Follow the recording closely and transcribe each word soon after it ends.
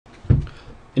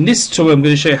In this tutorial I'm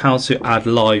going to show you how to add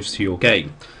lives to your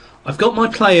game. I've got my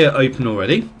player open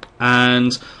already,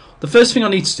 and the first thing I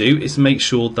need to do is make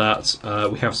sure that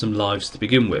we have some lives to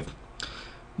begin with.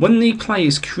 When the player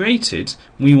is created,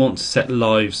 we want to set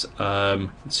lives to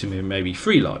maybe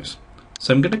 3 lives.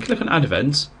 So I'm going to click on add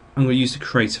event. I'm going to use the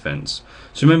create event.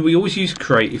 So remember, we always use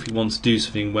create if we want to do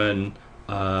something when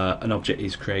an object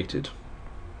is created.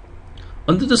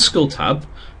 Under the skull tab,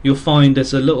 you'll find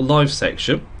there's a little live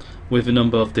section with a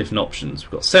number of different options.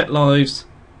 We've got set lives,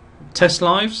 test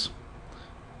lives,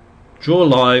 draw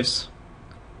lives,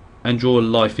 and draw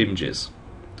live images.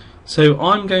 So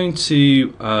I'm going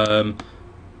to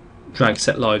drag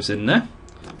set lives in there,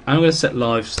 and I'm going to set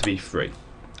lives to be 3.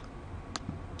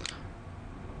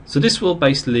 So this will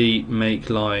basically make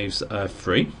lives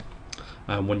 3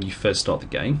 when you first start the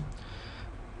game.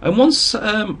 And once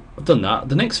I've done that,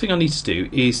 the next thing I need to do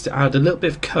is to add a little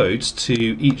bit of code to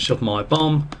each of my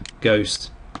bomb,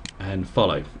 ghost, and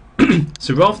follow.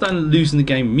 So rather than losing the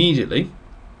game immediately,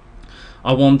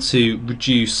 I want to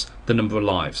reduce the number of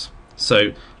lives.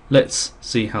 So let's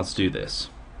see how to do this.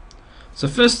 So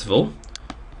first of all,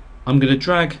 I'm going to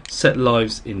drag set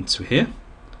lives into here.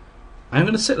 I'm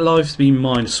going to set lives to be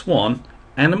 -1,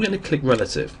 and I'm going to click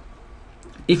relative.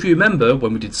 If you remember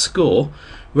when we did score,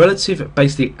 relative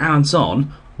basically adds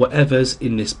on whatever's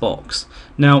in this box.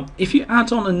 Now if you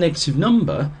add on a negative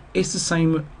number, it's the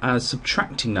same as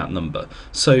subtracting that number.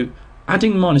 So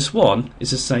adding -1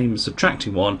 is the same as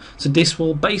subtracting 1, so this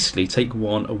will basically take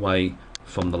 1 away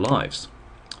from the lives.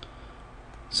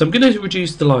 So I'm going to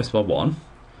reduce the lives by 1.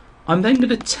 I'm then going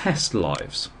to test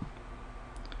lives.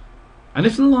 And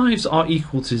if the lives are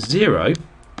equal to 0,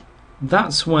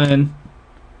 that's when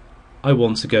I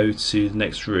want to go to the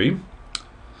next room.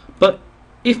 But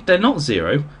if they're not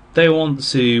 0, they want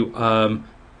to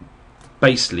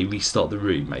basically restart the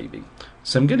room maybe.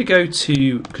 So I'm going to go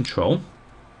to control,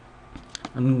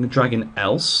 and I'm going to drag in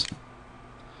else,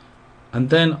 and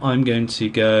then I'm going to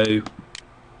go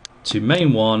to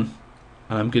main 1,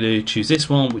 and I'm going to choose this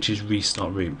one, which is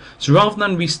restart room. So rather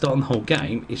than restarting the whole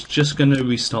game, it's just going to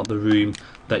restart the room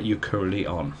that you're currently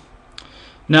on.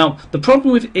 Now the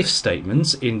problem with if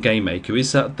statements in Gamemaker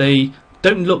is that they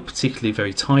don't look particularly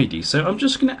very tidy, so I'm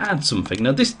just going to add something.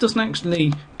 Now this doesn't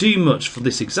actually do much for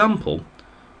this example,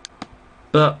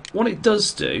 but what it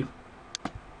does do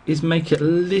is make it a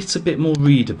little bit more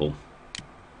readable.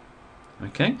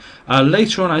 Okay.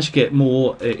 Later on, as you get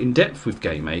more in depth with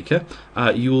Gamemaker,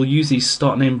 you will use these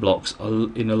start and end blocks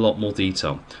in a lot more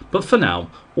detail. But for now,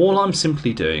 all I'm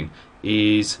simply doing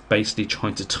is basically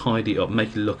trying to tidy it up, make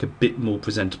it look a bit more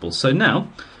presentable. So now,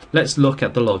 let's look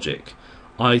at the logic.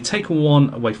 I take a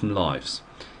 1 away from lives.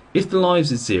 If the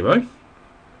lives is 0,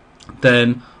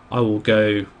 then I will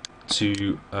go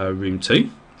to room 2,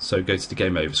 so go to the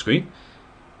game over screen.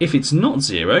 If it's not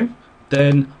 0,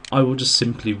 then I will just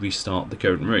simply restart the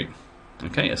current room.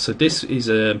 Okay, so this is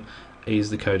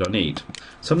the code I need.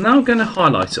 So I'm now going to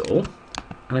highlight it all,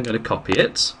 and I'm going to copy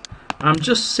it. I'm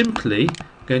just simply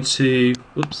going to,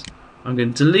 I'm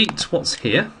going to delete what's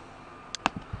here,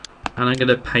 and I'm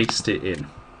going to paste it in.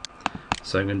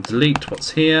 So I'm going to delete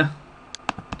what's here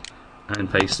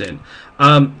and paste it in.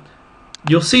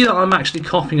 You'll see that I'm actually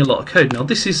copying a lot of code. Now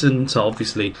this isn't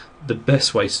obviously the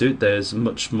best way to do it. There's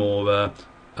much more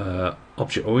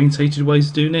object orientated ways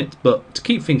of doing it, but to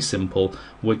keep things simple,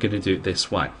 we're going to do it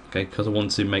this way, okay, because I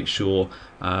want to make sure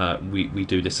we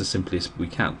do this as simply as we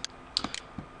can.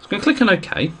 So I'm going to click on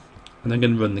OK, and I'm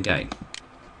going to run the game.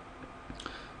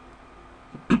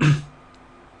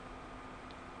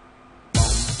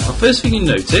 Now, first thing you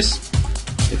notice,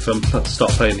 if I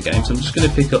start playing the game, so I'm just going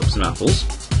to pick up some apples.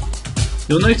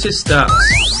 You'll notice that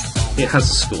it has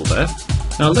a score there.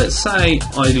 Now let's say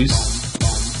I lose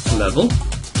level.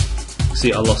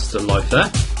 See, I lost a life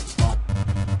there,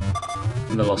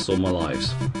 and I lost all my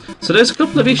lives. So there's a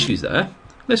couple of issues there.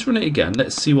 Let's run it again.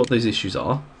 Let's see what those issues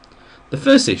are. The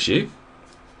first issue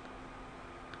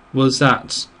was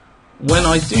that when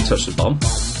I do touch the bomb,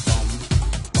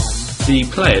 the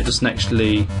player doesn't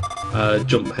actually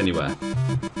jump anywhere.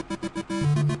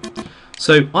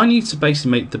 So I need to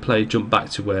basically make the player jump back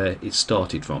to where it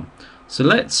started from. So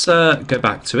let's go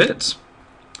back to it,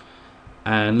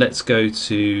 and let's go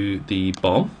to the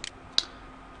bomb,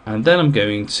 and then I'm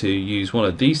going to use one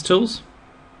of these tools,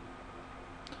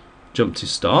 jump to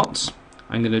start.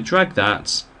 I'm going to drag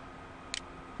that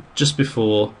just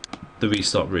before the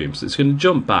restart room. So it's going to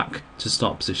jump back to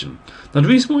start position. Now the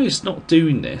reason why it's not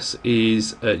doing this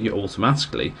is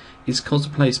automatically is because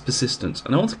the player's persistence,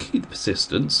 and I want to keep the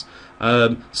persistence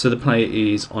so the player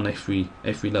is on every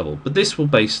level. But this will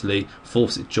basically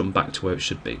force it to jump back to where it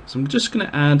should be. So I'm just going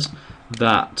to add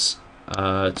that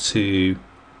to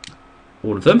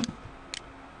all of them,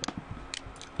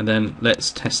 and then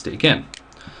let's test it again.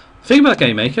 The thing about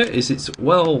Gamemaker is it's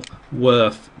well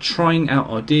worth trying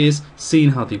out ideas, seeing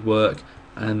how they work,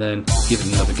 and then giving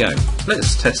it another go.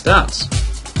 Let's test that.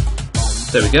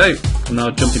 There we go. I'm now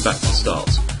jumping back to the start.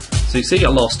 So you see I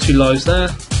lost 2 lives there,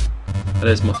 and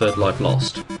there's my 3rd life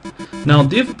lost. Now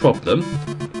the other problem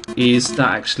is that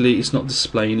actually it's not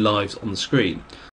displaying lives on the screen.